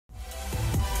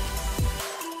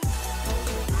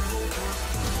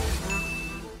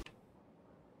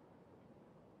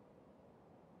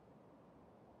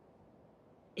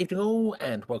Evening all,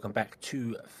 and welcome back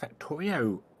to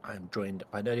Factorio. I'm joined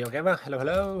by Nerdy Gamer. Hello,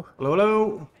 hello. Hello,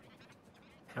 hello.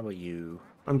 How are you?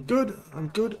 I'm good. I'm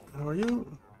good. How are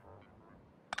you?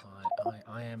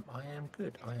 I am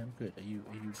good. I am good. Are you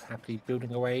happily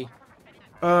building away?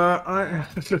 I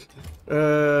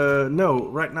no.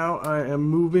 Right now, I am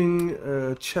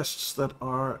moving chests that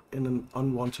are in an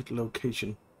unwanted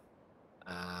location.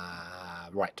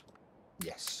 Right.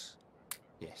 Yes.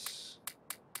 Yes.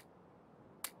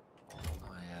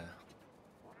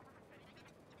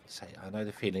 I know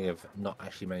the feeling of not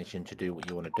actually managing to do what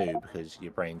you want to do because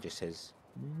your brain just says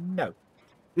no,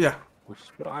 Yeah. which is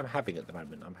what I'm having at the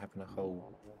moment. I'm having a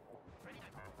whole.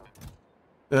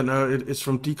 And it's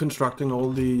from deconstructing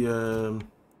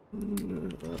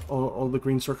all the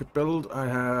green circuit build. I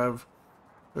have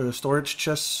storage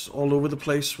chests all over the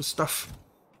place with stuff,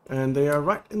 and they are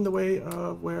right in the way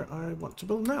of where I want to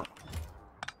build now.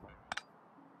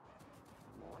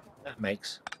 That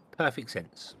makes perfect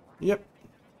sense. Yep.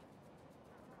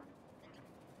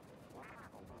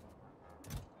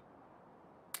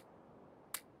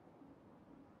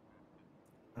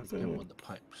 I don't want the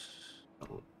pipes.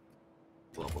 That'll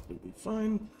probably be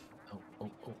fine. Oh,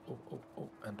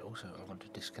 and also I want to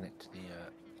disconnect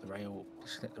the rail.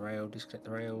 Disconnect the rail. Disconnect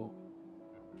the rail.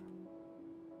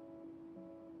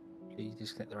 Please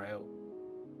disconnect the rail.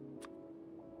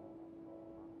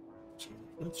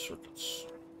 Red circuits.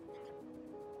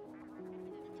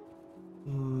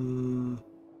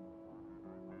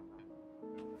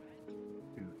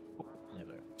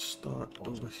 Start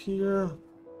over here.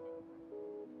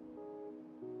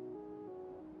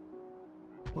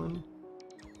 1,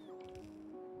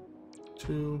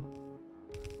 2,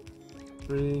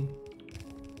 3,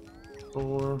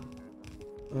 4.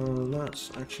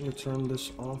 Let's actually turn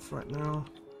this off right now.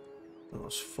 That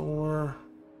was 4.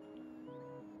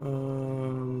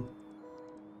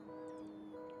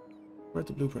 Where'd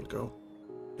the blueprint go?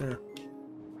 There.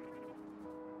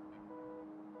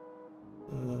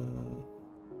 Uh,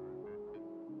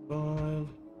 5.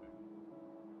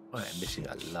 I am missing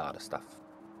a lot of stuff.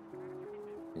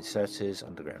 Inserters,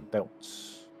 underground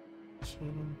belts.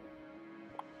 7,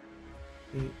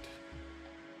 8,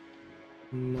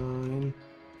 9,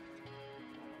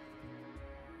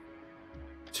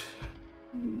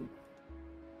 10,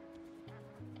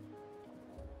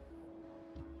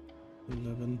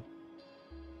 11,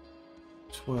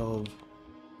 12.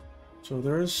 So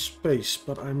there is space,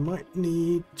 but I might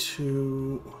need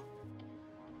to...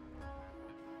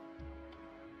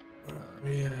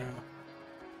 yeah.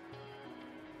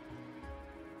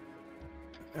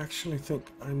 I actually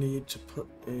think I need to put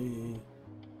a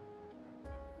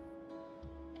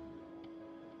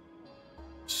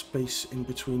space in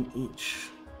between each.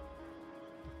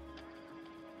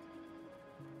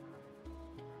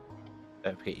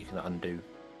 Don't forget you can undo.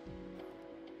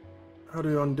 How do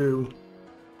you undo?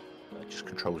 Just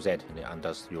Control Z and it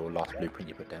undoes your last blueprint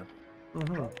you put down.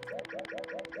 Uh-huh.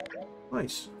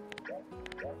 Nice.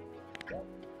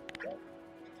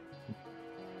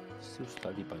 Still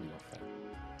slowly burning off there.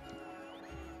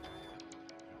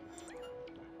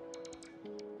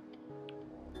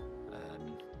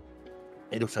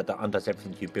 It also undoes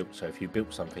everything you built. So if you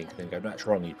built something and then go, that's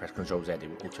wrong, you press Control Z, it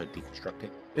will auto deconstruct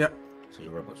it. Yeah. So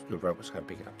your robots can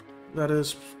pick it up. That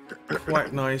is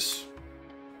quite nice.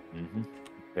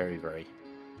 Very, very.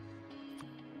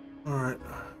 All right.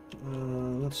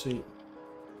 Let's see.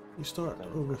 You start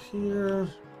over here.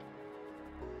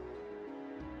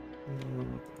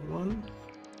 1,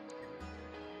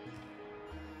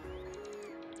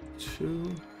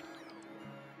 2,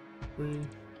 3,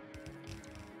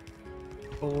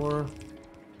 4,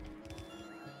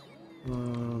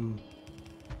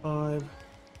 5,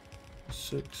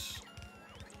 6.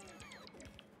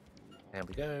 There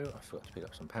we go. I forgot to pick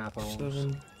up some power poles.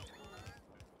 7,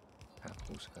 Power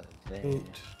poles go there.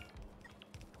 8,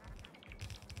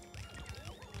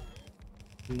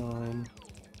 9,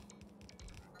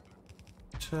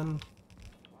 10,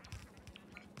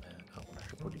 I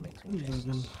should probably make some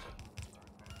 11, chests.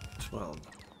 12.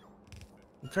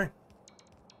 Okay.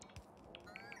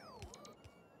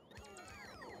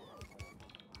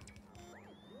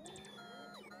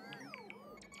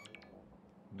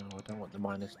 No, I don't want the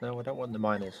miners. No, I don't want the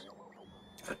miners.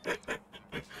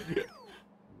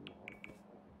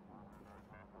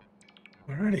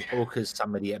 Alrighty. Or because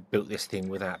somebody had built this thing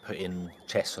without putting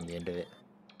chests on the end of it.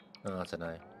 Oh, I don't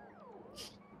know.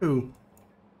 Who?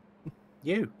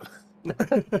 You.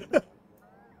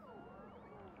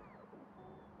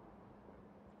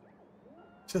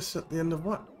 Just at the end of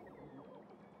what?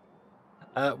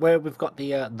 Where we've got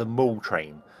the mall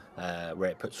train, where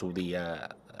it puts all the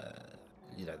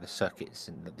you know, the circuits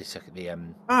and the circuit, the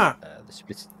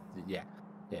splits. Yeah,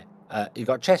 yeah. You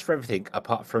got chests for everything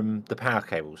apart from the power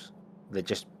cables. They're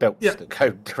just belts Yeah. that go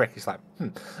directly. It's like,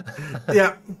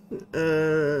 Yeah.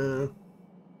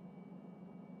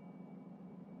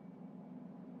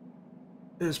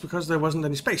 It's because there wasn't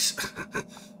any space.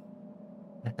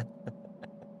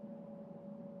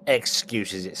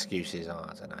 excuses. Oh,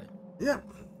 I don't know. Yeah.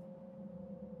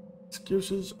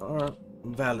 Excuses are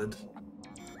valid.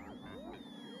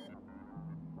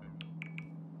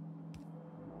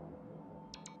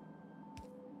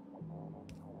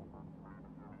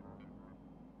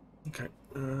 Okay,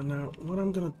 now what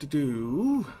I'm going to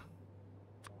do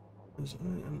is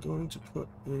I am going to put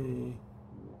a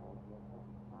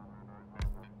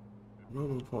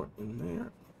robo port in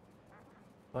there.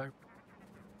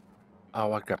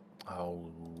 Oh, I got.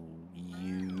 Oh,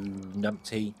 you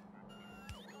numpty.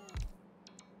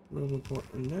 Robo port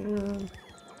in there.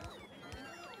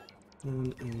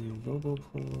 And a robo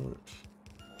port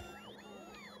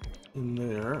in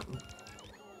there.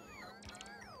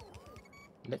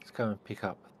 Let's go and pick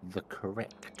up the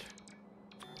correct.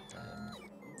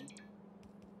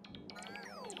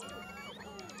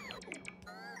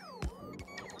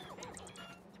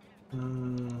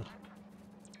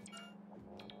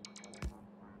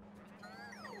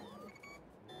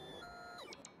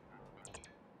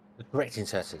 The correct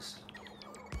inserters.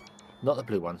 Not the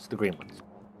blue ones, the green ones.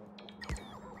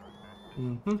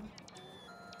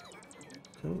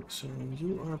 Okay, so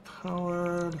you are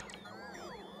powered.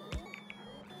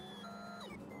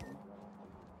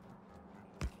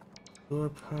 You're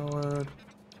powered.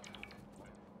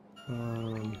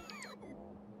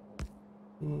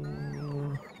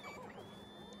 You're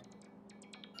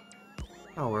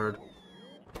powered.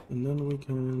 And then we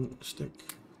can stick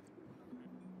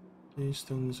these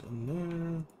things in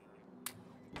there.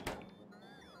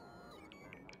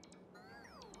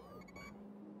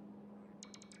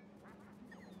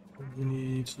 We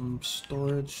need some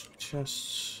storage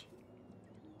chests.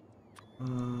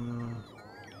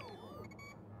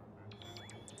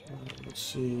 Let's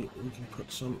see, we can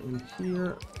put some in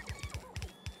here.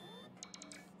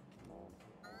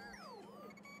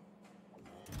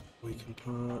 We can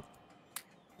put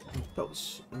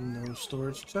belts in those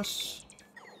storage chests.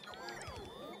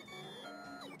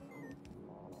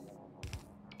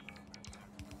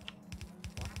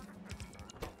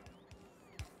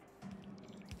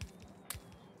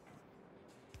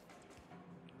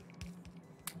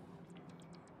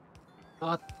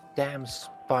 God damn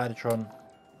Spidertron.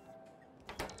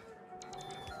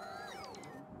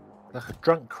 Like a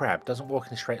drunk crab, doesn't walk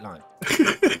in a straight line.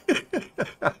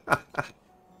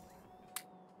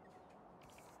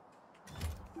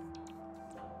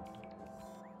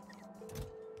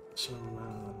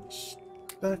 Some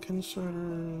stack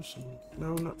inserters.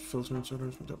 No, not filter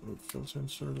inserters. We don't need filter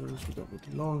inserters. We don't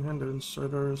need long-handed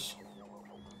inserters.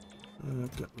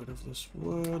 Get rid of this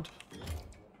wood.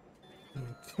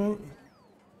 Okay.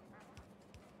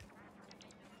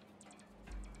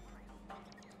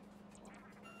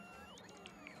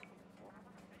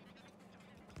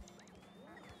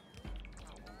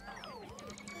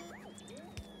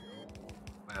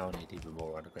 I'll need even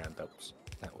more underground belts.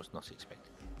 That was not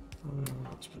expected.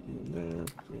 Let's put you in there,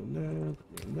 put you in there,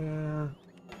 put you in there.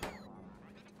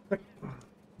 Okay.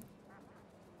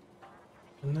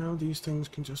 And now these things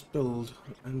can just build,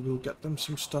 and we'll get them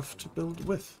some stuff to build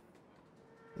with.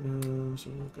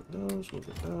 So we'll get those, we'll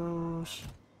get those.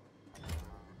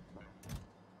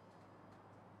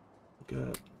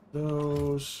 Get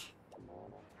those.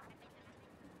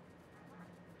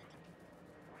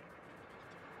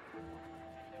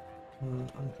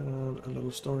 I have a little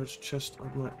storage chest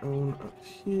of my own up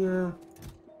here.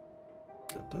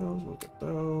 Get those, we'll get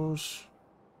those.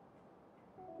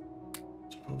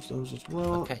 Suppose those as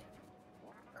well. Okay.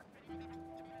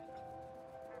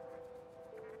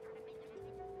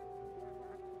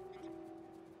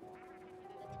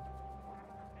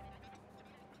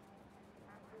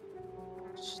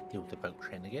 Steal the belt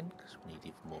train again, because we need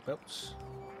even more belts.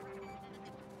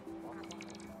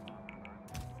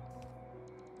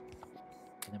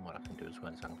 And then what I can do as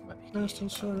well is I can come over here. Best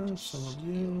inserters, some of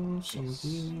you, some of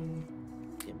you.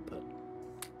 Input,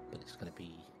 but it's going to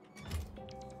be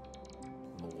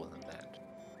more than that,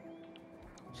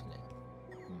 isn't it?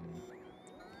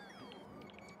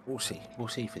 We'll see. We'll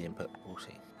see for the input. We'll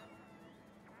see.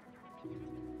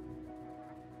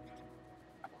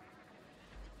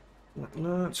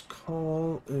 Let's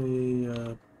call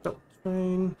a belt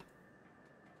train.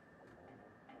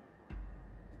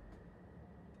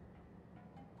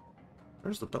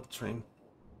 Where's the belt train?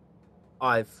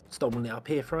 I've stolen it up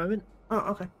here for a moment. Oh,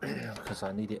 okay. Because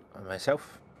I need it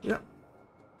myself. Yeah.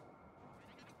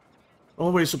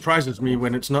 Always surprises me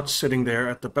when it's not sitting there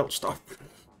at the belt stop.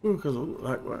 Because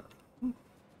like what?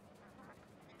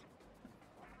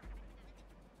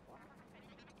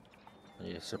 I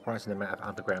need a surprising amount of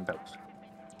underground belts.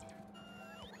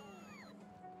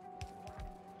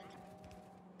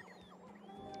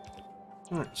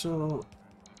 Alright, so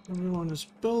everyone is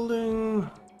building.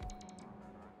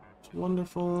 It's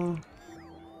wonderful.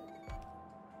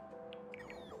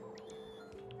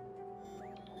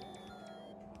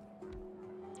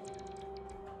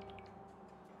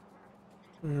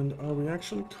 And are we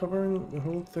actually covering the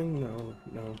whole thing? No,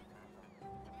 no.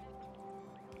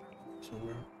 So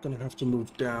we're gonna have to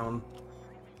move down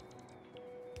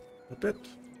a bit.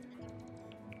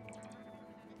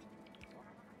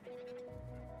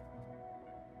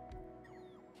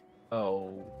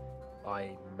 Oh,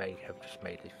 I may have just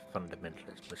made a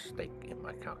fundamentalist mistake in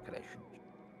my calculations.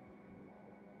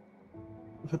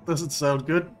 That doesn't sound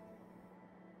good.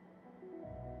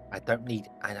 I don't need.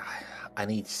 I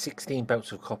need 16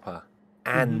 belts of copper,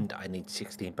 and I need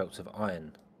 16 belts of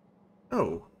iron.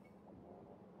 Oh.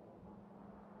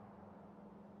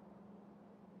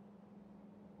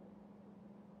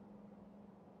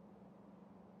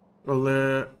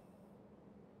 Well,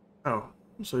 oh,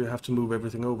 so you have to move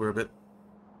everything over a bit.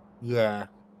 Yeah.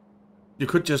 You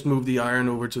could just move the iron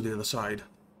over to the other side.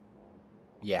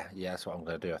 Yeah, that's what I'm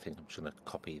going to do. I think I'm just going to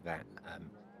copy that.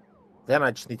 Then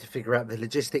I just need to figure out the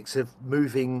logistics of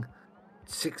moving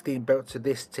 16 belts of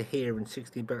this to here and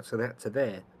 16 belts of that to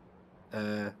there.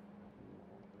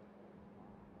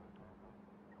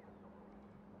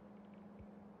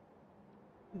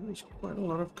 There's quite a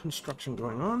lot of construction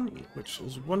going on, which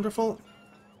is wonderful.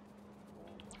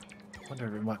 I wonder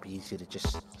if it might be easier to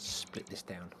just split this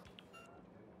down.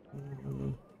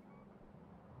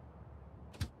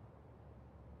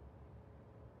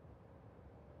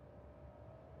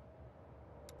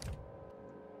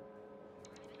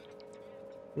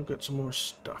 We'll get some more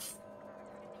stuff.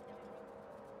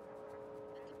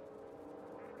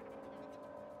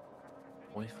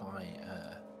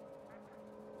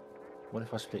 What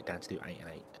if I split it down to do 8 and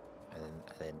 8, and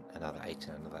then another 8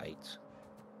 and another 8?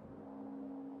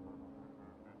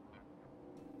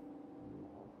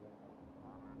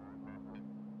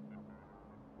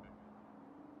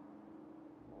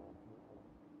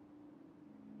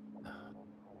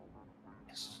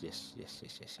 Yes.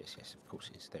 Of course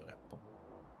it is. There we go.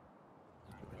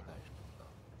 Get rid of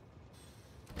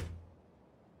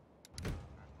those.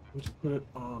 Let's put it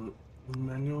on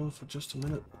manual for just a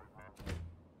minute.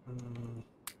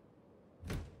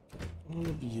 All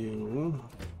of you.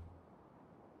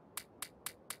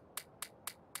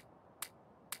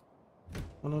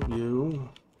 One of you.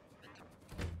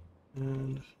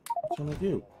 And one of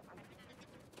you.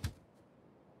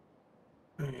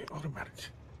 Hey,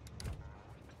 automatic.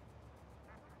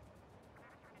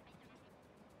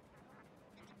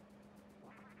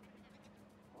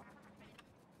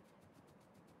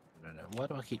 No. Why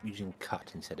do I keep using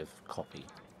cut instead of copy?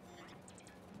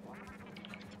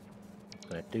 I'm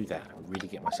going to do that and really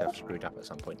get myself screwed up at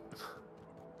some point.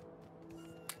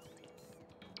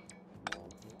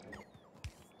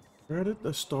 Where did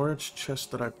the storage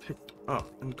chest that I picked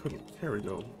up and couldn't carry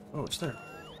go? Oh, it's there.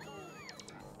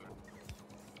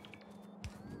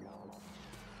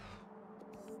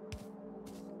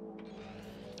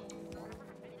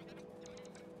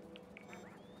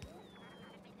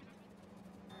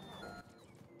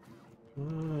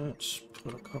 Let's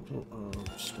put a couple of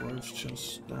storage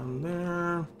chests down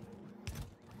there.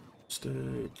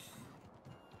 Stick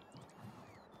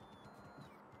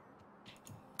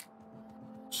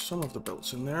some of the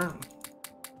belts in there.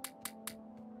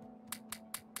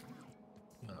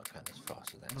 Not kind of as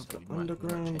fast as that. Of So the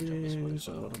undergroundies,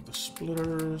 a lot of the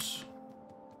splitters.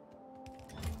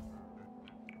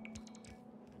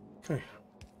 Okay.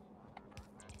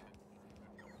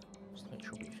 Just make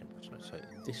sure we use it. So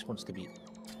this wants to be.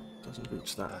 Doesn't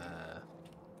reach that.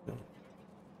 Okay.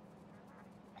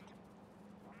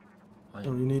 Oh,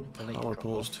 you need power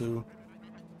poles too.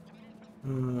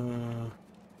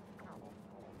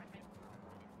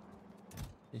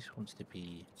 This wants to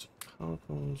be. Power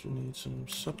poles, you need some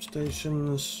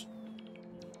substations.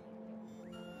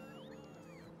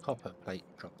 Copper plate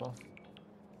drop off.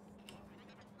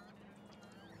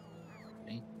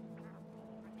 Okay.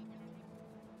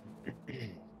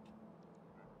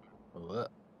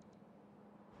 What?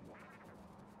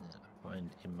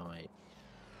 Find in my.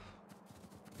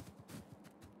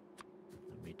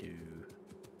 Let me do.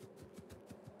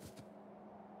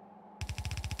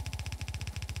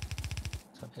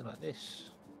 Something like this.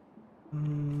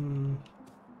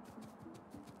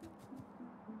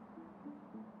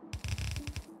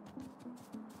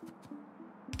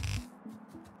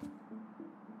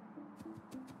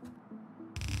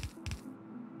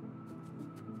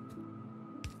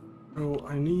 So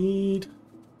I need...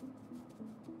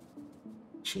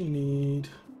 Actually need...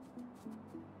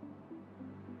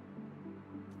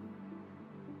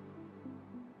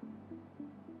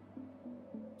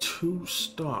 2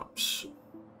 stops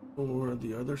for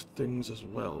the other things as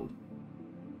well.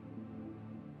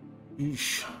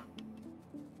 Eesh.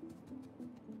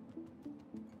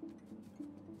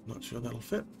 Not sure that'll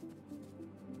fit.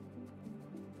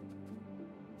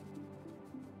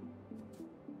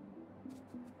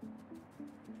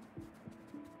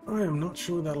 I am not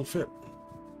sure that'll fit.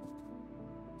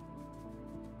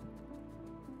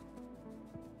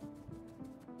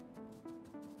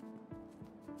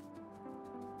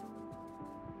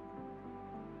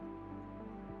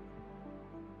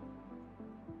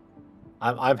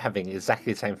 I'm having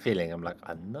exactly the same feeling. I'm like,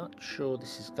 I'm not sure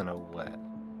this is gonna work.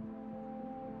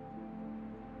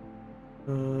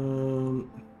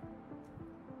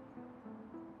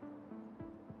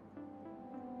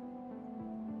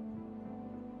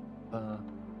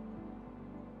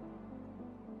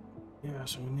 Yeah,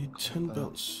 so we need 10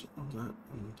 belts of that,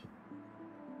 and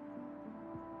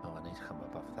oh, I need to come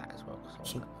above that as well.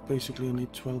 so basically I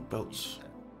need 12 belts.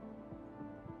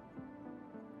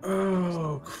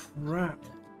 Oh, crap.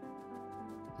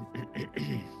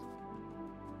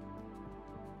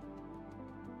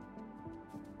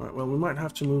 Right, well, we might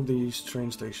have to move these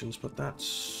train stations, but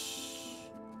that's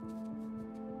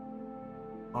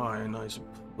fine, I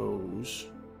suppose.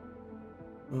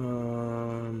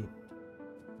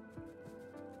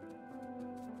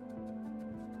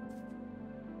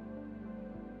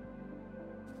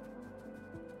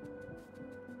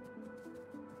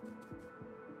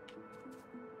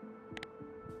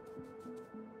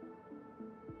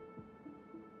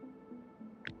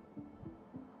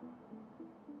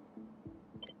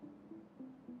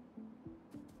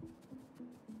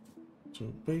 So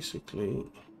basically,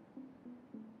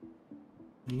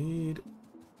 I need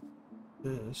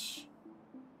this.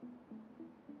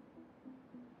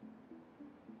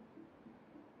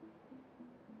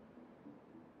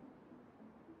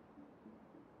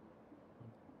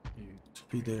 To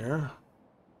be there.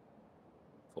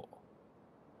 4.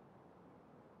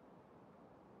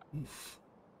 Oof.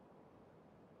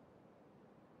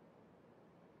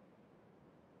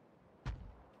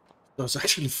 Does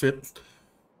actually fit.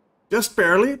 Just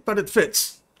barely, but it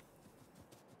fits.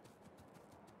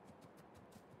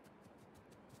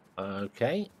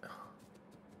 Okay.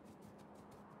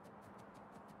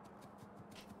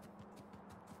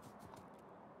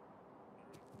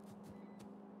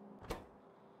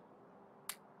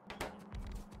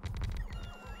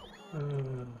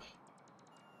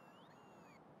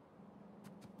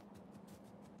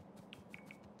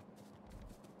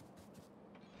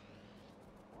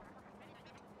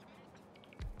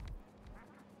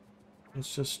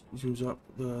 Let's just use up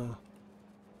the...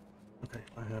 Okay,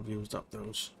 I have used up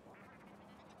those.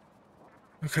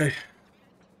 Okay.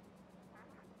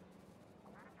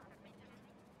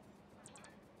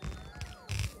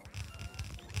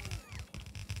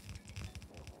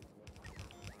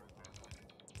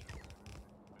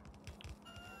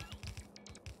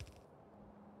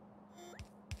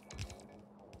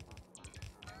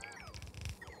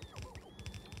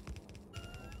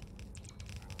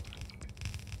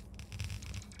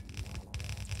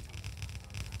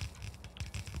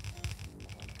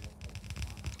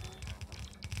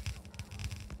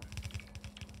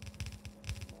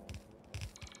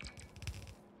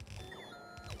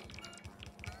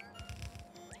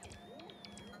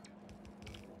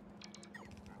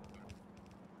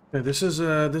 Okay, this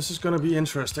is gonna be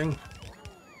interesting.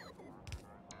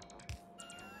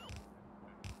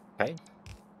 Okay.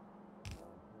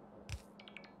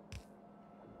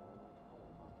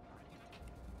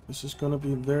 This is gonna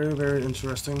be very, very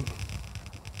interesting.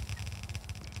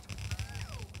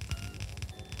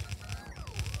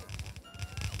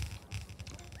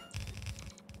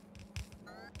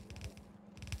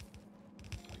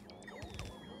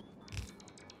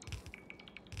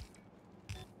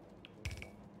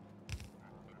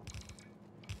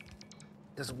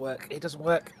 Doesn't work. It doesn't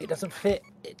work. It doesn't fit.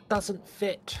 It doesn't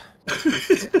fit.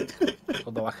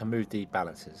 Although I can move the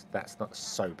balances. That's not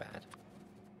so bad.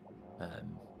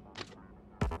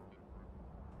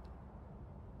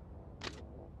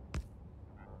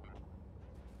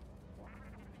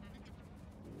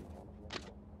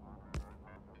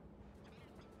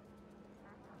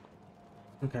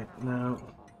 Okay, now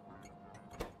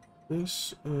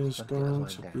this is going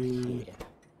to be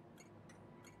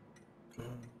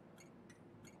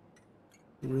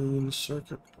green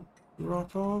circuit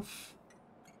drop off.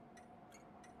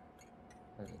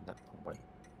 And that won't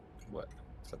work.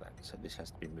 So this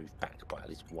has to be moved back by at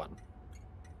least 1.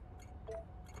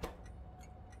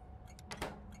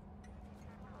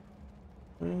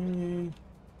 Okay.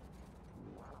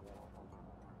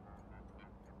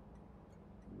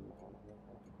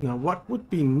 Now, what would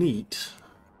be neat?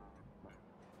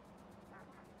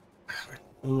 I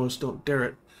almost don't dare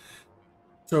it.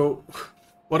 So,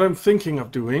 what I'm thinking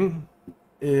of doing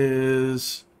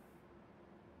is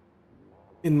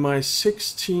in my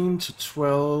 16 to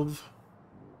 12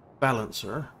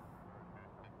 balancer,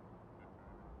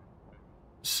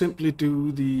 simply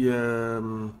do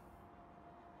the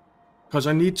because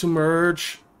I need to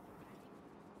merge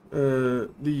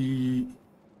the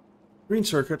green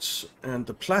circuits and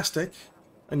the plastic.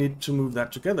 I need to move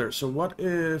that together. So what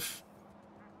if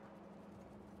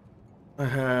I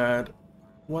had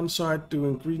one side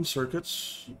doing green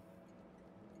circuits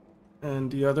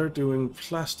and the other doing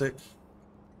plastic,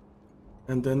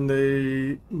 and then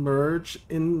they merge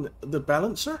in the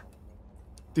balancer?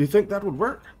 Do you think that would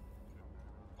work?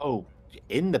 Oh,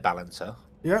 in the balancer?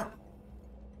 Yeah.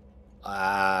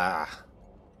 I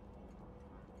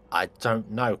don't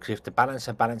know, because if the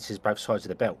balancer balances both sides of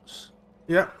the belts,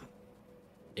 Yeah.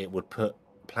 it would put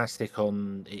plastic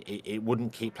on. It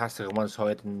wouldn't keep plastic on one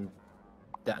side and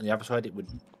that on the other side. It would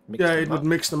mix Yeah, it them would up.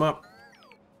 mix them up.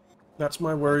 That's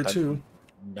my I worry don't too.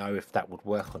 know if that would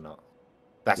work or not.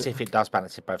 That's Yeah. if it does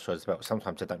balance it both sides of the belt.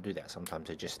 Sometimes they don't do that. Sometimes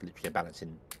they just literally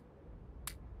balancing.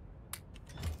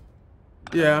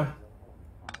 Yeah.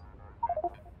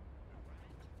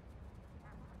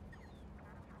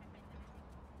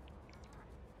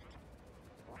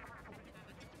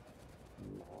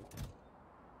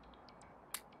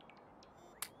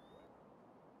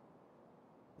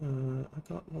 I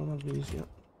got one of these yet.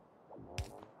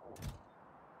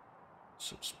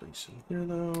 Some space in here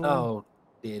though. Oh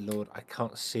dear Lord, I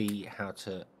can't see how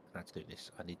to do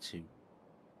this. I need to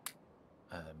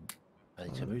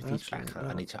move these Actually, back.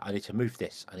 like that. I need to move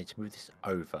this. I need to move this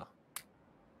over.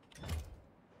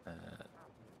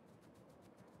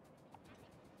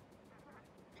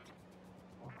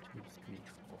 One, two, three,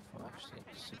 four, five,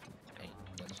 six, seven, eight.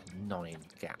 That's a 9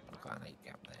 gap. I've got an 8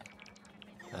 gap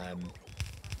there.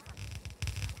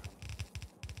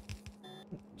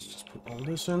 Let's just put all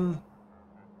this in.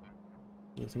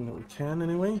 Anything that we can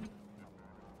anyway.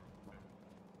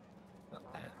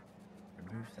 Not that.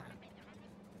 Remove that.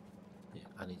 Yeah,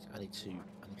 I need to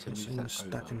Yes, move in the that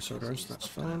stacking over. sorters, that's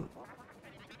fine.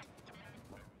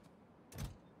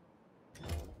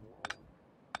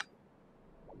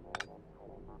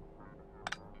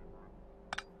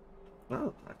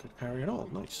 Oh, I could carry it all.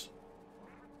 Nice.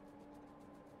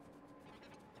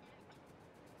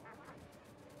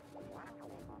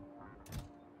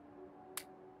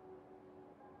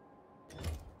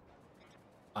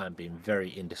 I'm being very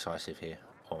indecisive here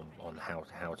on how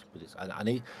to put this. I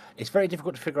need. It's very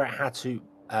difficult to figure out how to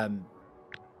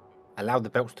allow the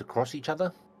belts to cross each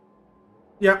other.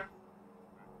 Yeah.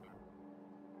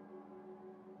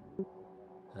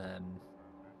 And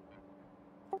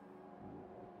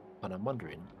I'm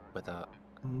wondering whether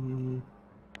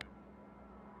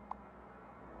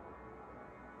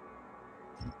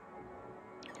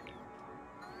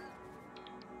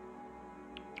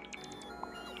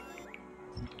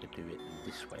to do it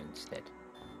this way instead.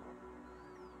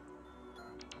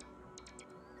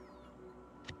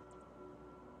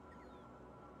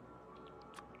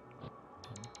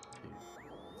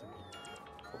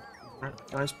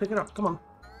 Alright, guys, pick it up. Come on.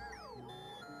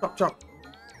 Chop, chop.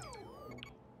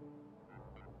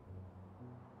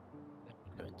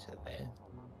 Go into there.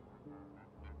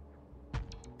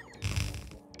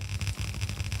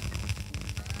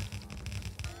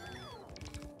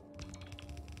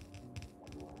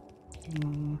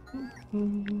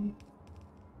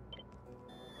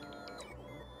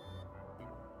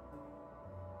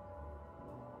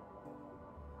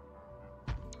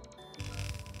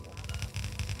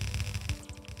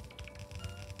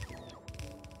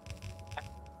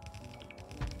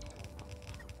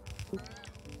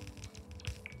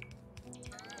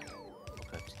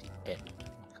 Go to the end.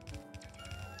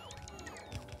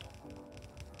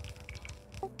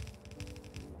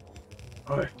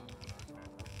 Alright.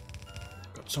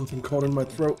 Got something caught in my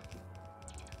throat.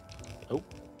 Oh,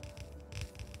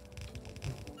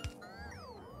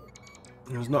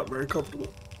 It was not very comfortable.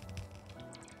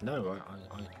 no,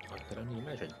 I could only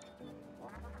imagine.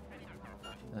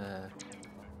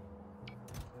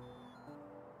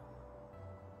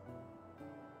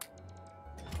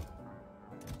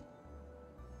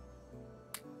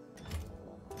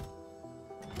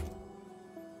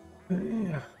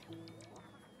 Yeah.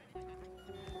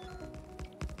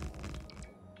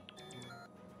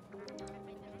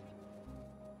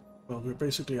 Well, we're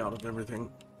basically out of everything.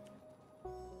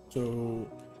 So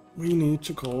we need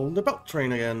to call the belt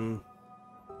train again.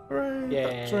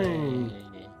 that train.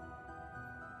 Yay!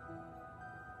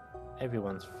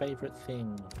 Everyone's favourite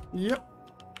thing. Yep.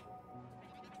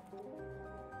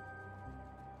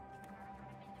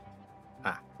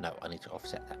 Ah, no, I need to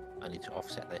offset that. I need to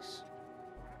offset this.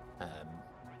 I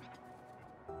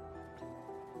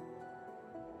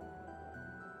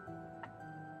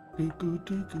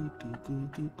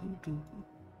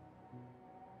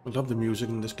love the music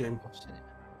in this game. Offset it.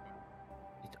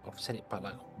 Need to offset it by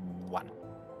like 1.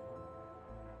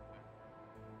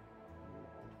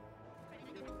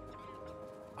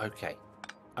 Okay.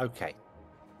 Okay.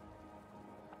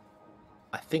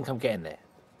 I think I'm getting there.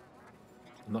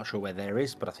 I'm not sure where there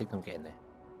is, but I think I'm getting there.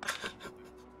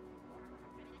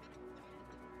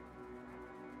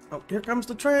 Oh, here comes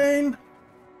the train.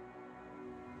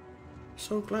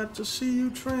 So glad to see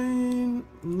you, train.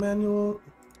 Manual.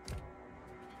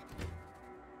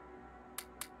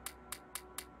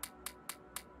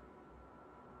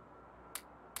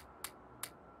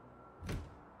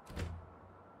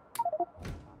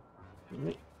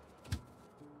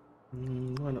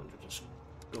 Why don't you just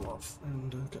go off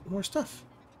and get more stuff?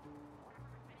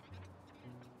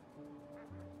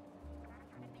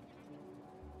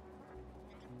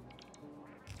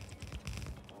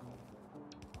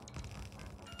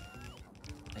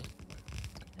 Okay.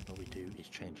 And what we do is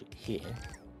change it here.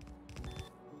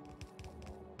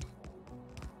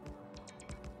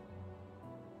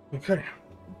 Okay.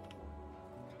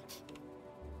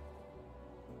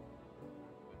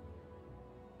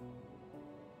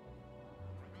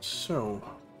 So,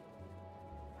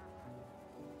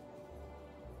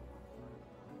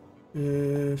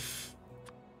 if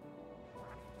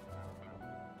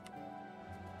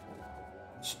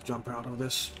let's jump out of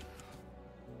this.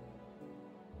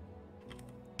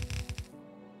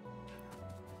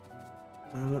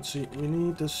 Let's see, we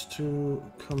need this to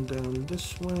come down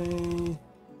this way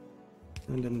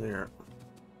and in there.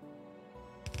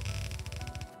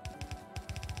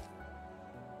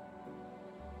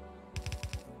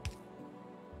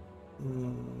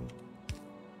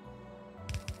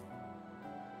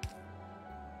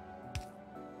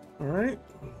 All right.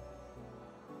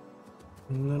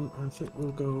 And then I think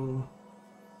we'll go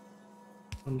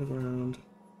underground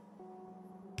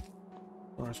as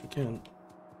far as we can.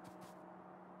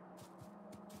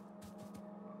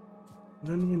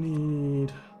 Then we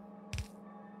need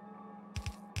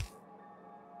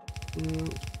to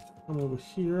come over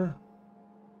here.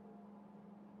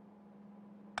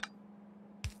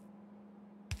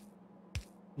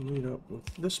 Meet up with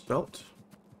this belt,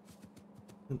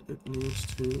 and it needs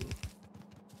to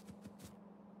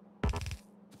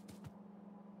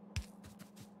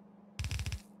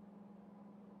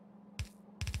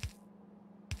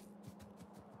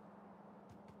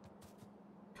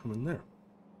come in there.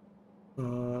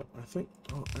 I think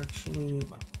I'll actually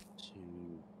To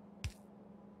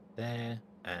there,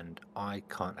 and I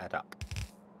can't add up.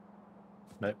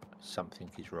 Nope, something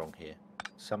is wrong here.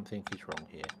 Something is wrong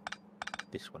here.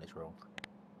 This one is wrong.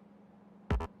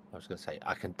 I was going to say,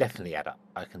 I can definitely add up.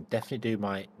 I can definitely do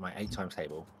my 8 times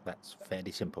table. That's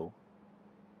fairly simple.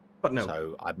 But no.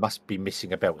 So I must be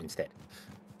missing a belt instead.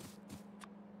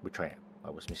 Which I am. I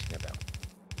was missing a belt.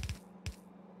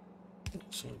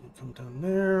 So you come down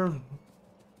there.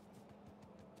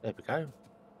 There we go.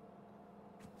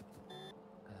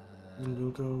 And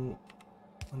we'll go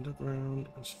underground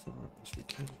as far as we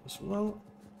can as well.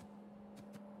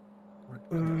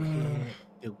 Here,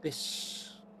 build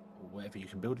this, or whatever you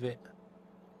can build with it.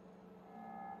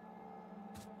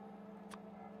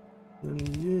 Then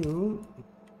you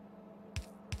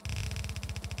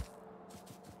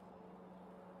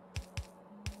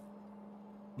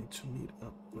need to meet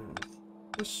up with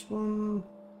this one.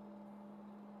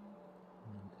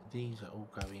 And these are all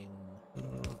going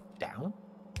down.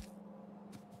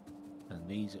 And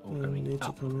these are all And going need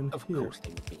up. to come in Of here. course they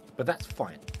would be. But that's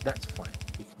fine. That's fine.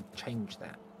 We can change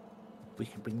that. We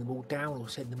can bring them all down or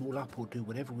send them all up or do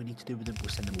whatever we need to do with them. We'll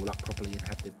send them all up properly and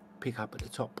have the pick up at the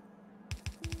top.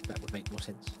 That would make more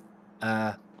sense.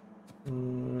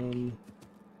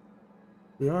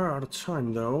 We are out of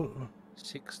time though.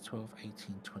 6, 12,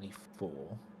 18,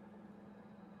 24.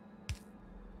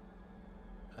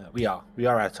 We are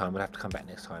out of time. We'll have to come back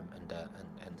next time and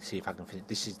see if I can finish.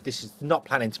 This is not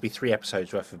planning to be 3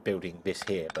 episodes worth of building this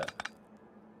here,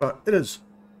 But it is.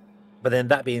 But then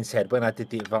that being said, when I did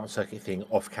the advanced circuit thing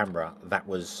off camera, that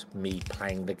was me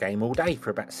playing the game all day for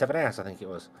about 7 hours, I think it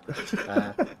was.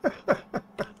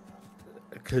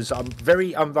 Because I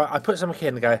put something here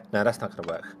and go, no, that's not going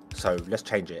to work. So let's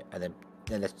change it, and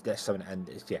then let's something, and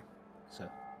it's, yeah. So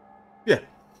yeah.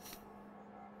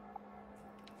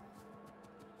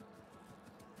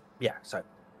 Yeah, so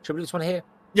should we do this one here?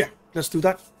 Yeah, let's do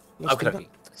that. Let's do that. Okay.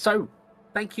 So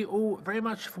thank you all very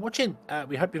much for watching.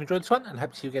 We hope you've enjoyed this one and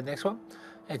hope to see you again next one.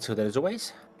 Until then, as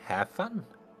always, have fun.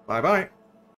 Bye bye.